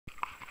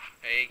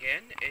Hey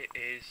again, it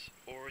is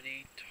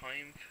already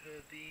time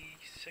for the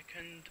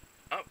second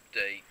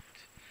update.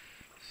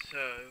 So,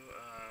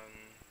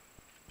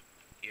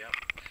 yep.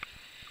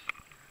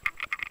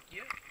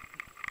 Yep.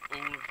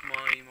 All of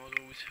my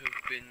models have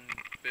been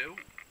built.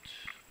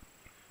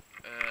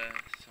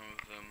 Some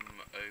of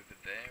them over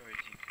there, as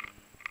you can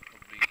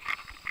probably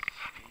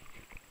see.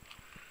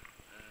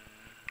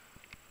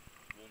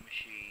 War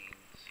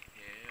machines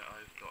here.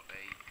 I've got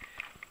a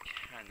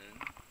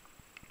cannon.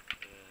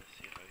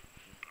 See if I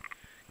can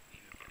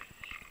even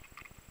finish.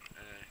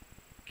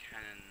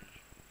 Cannon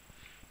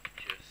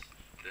just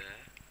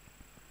there,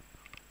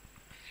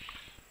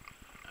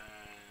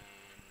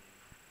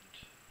 and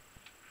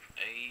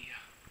a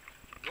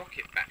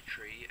rocket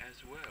battery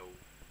as well.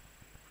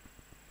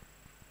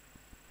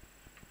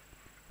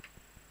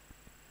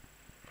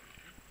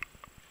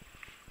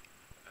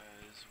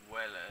 As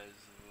well as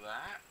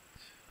that,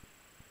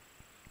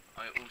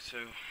 I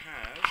also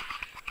have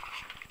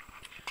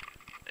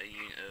a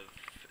unit of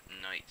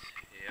knights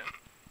here,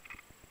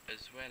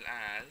 as well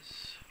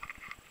as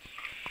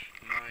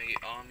my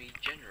army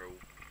general.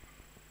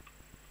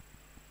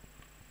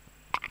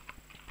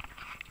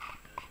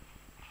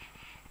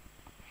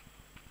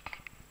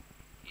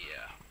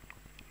 Yeah.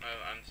 Oh,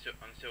 I'm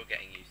still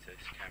getting used to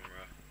this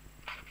camera.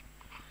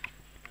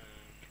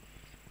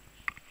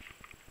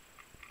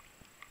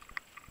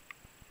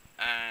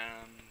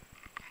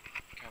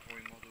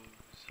 Cavalry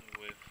models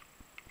with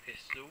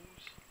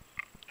pistols.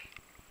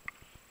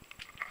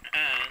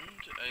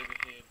 And over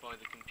here by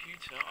the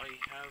computer I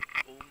have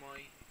all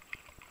my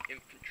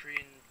infantry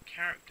and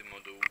character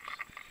models.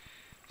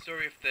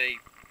 Sorry if they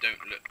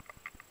don't look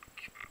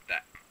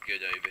that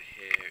good over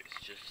here,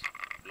 it's just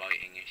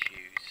lighting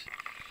issues.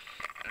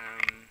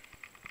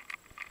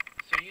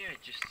 So yeah,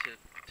 just to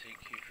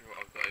take you through what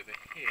I've got over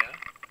here,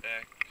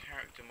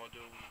 character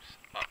models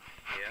up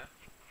here.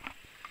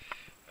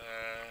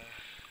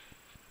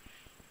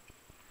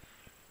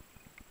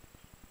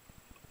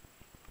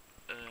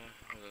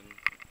 Hold on,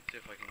 see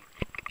if I can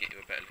get you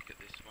a better look at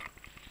this one.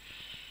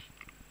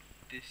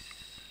 This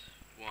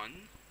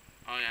one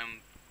I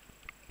am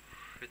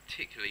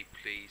particularly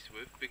pleased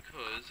with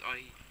because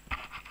I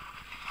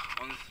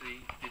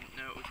honestly didn't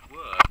know it would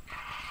work,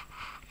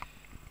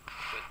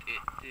 but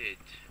it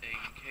did. In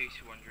case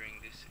you're wondering,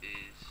 this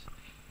is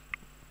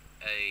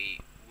a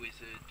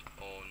wizard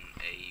on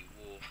a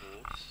war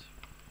horse,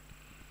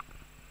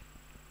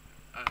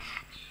 and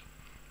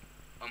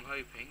I'm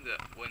hoping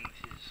that when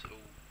this is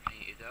all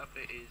painted up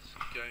it is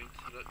going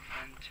to look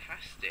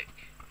fantastic.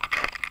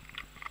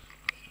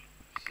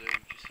 So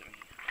just let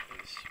me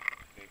put this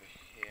over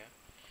here.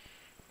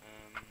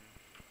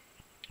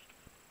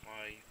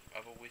 My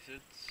other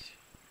wizards,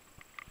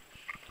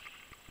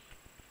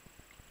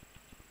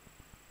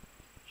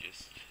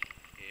 just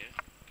here.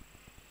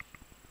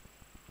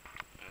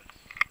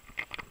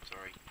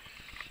 Sorry.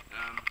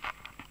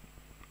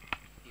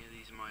 Yeah,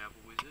 these are my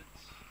other wizards.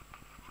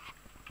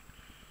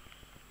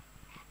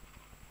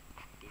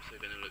 Also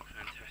going to look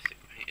fantastic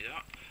painted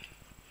up.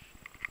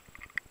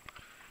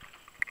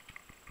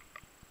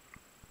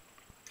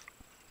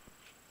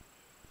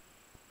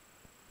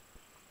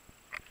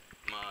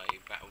 My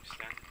battle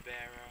standard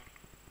bearer.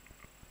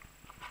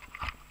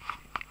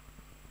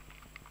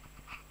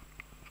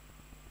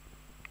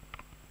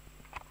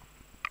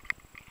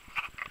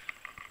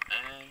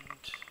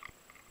 And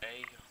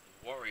a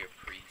warrior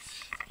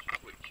priest,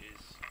 which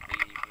is the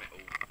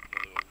metal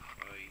model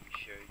I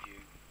showed you.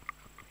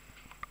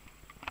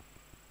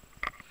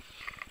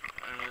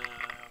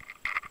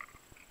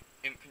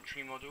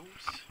 Infantry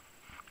models.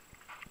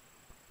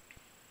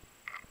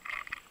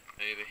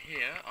 Over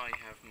here I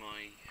have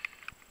my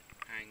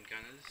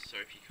handgunners, so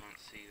if you can't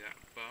see that,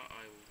 but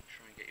I will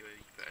try and get you a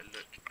better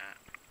look at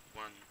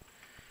one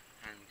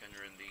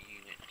handgunner and the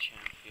unit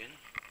champion.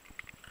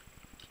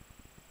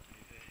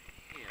 Over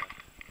here.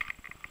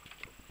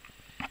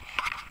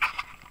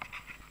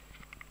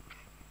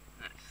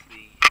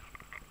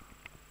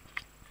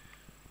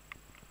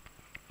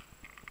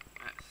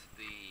 That's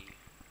the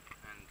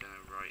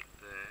handgunner right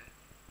there.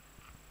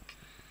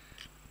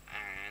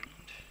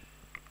 And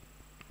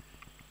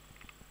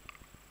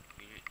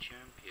unit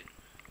champion.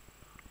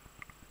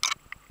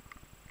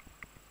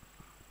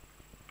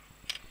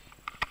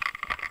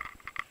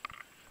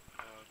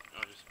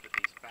 I'll just put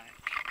these back.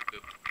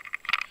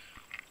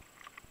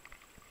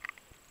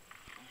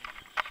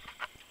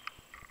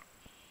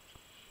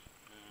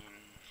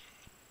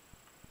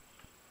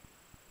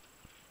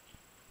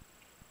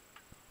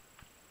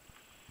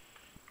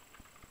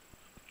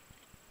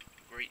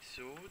 Great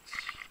swords.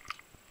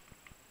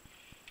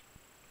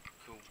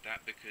 Called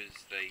that because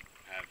they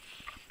have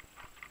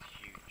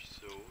huge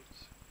swords.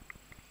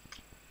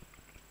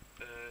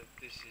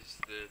 This is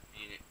the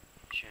unit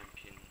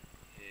champion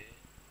here.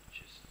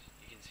 Just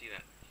you can see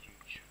that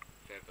huge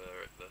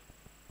feather at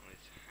on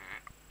his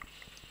hat.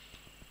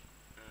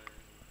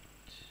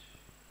 And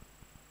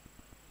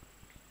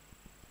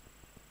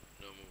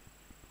normal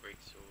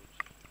great sword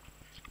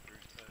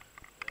trooper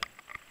there.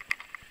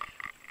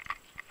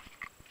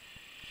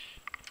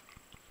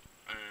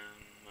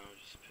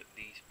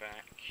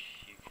 back,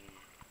 you can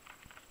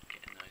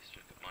get a nice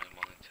look at my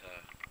monitor.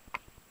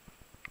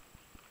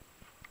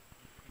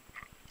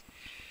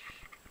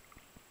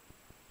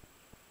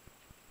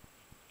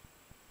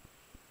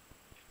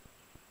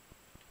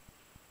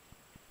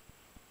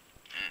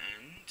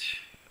 And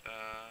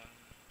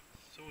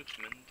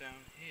swordsman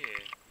down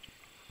here.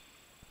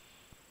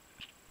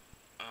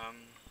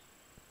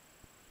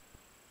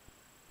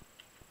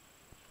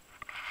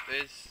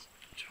 There's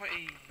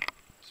 20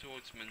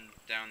 swordsmen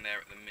down there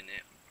at the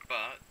minute,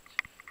 but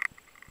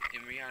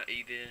in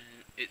reality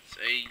it's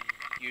a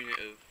unit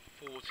of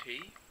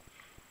 40.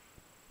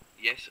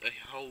 Yes, a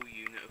whole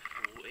unit of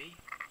 40.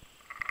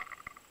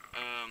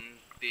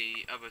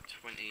 The other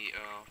 20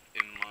 are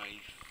in my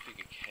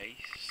figure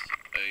case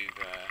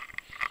over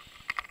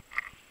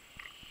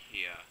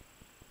here.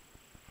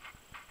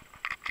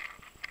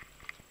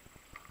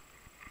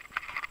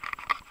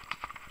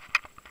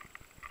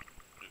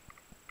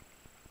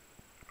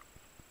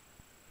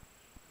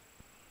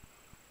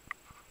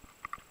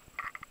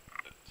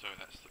 Sorry,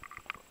 that's the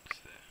box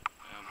there.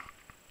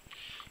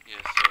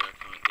 Yeah, sorry I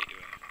can't get you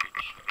a good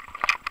shot of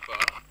that,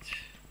 but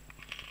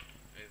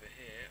over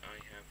here I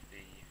have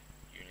the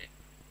unit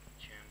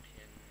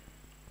champion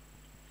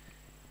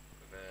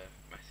with a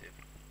massive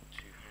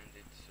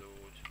two-handed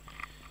sword,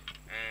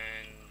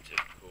 and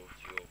of course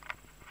your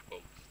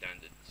bog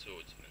standard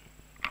swordsman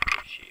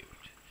with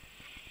shield.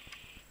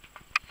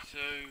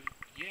 So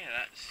yeah,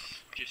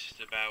 that's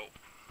just about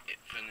it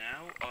for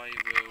now. I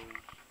will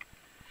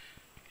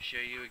show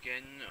you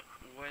again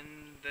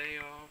when they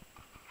are,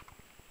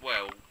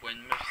 well,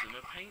 when most of them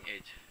are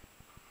painted.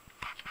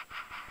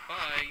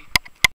 Bye!